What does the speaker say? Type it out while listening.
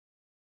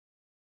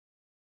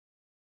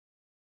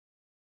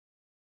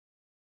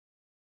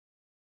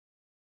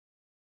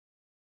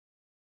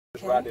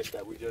It's radish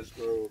that we just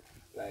grow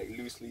like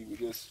loosely. We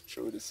just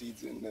throw the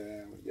seeds in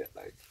there and we get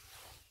like,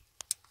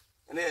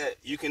 and then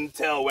you can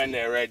tell when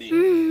they're ready.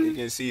 You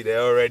can see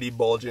they're already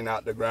bulging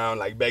out the ground,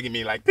 like begging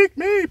me, like, pick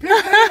me, pick me.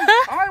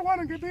 I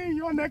want to be in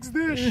your next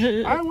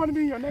dish. I want to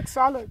be in your next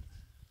salad.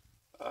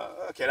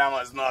 Okay, that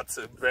one's not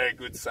a very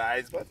good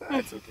size, but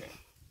it's okay.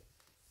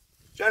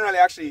 Generally,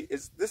 actually,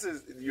 this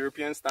is the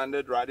European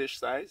standard radish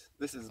size.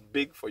 This is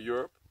big for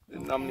Europe.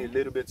 It's normally a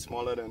little bit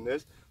smaller than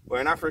this. But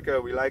in Africa,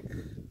 we like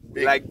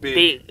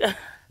big.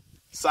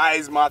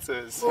 Size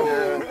matters.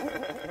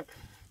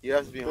 You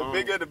have to be the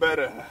bigger, the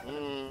better.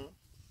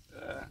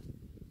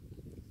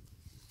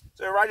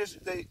 So radish,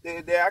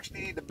 they're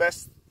actually the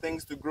best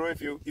things to grow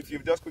if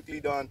you've just quickly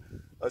done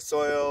a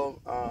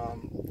soil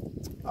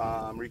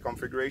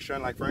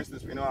reconfiguration. Like for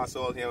instance, we know our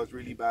soil here was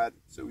really bad,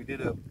 so we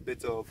did a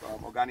bit of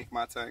organic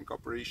matter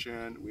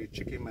incorporation with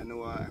chicken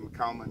manure and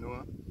cow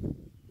manure,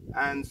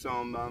 and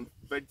some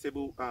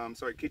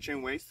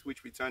kitchen waste,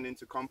 which we turned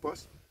into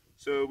compost.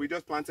 So we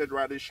just planted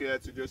radish here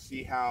to just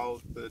see how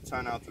the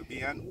turnout would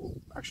be,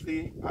 and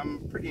actually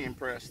I'm pretty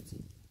impressed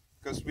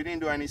because we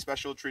didn't do any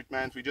special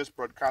treatment. We just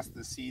broadcast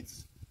the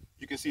seeds.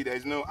 You can see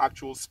there's no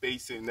actual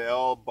spacing. They're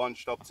all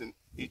bunched up to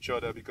each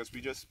other because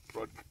we just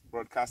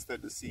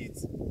broadcasted the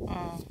seeds.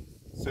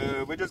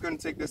 So we're just going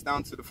to take this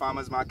down to the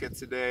farmer's market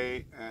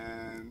today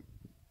and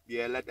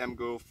yeah, let them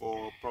go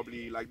for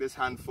probably like this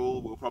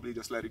handful. We'll probably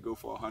just let it go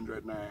for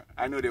 100 now.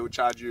 I know they will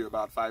charge you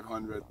about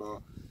 500,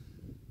 but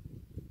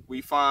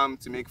we farm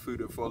to make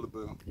food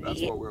affordable.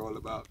 That's what we're all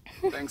about.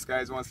 Thanks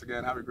guys once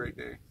again. Have a great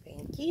day.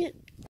 Thank you.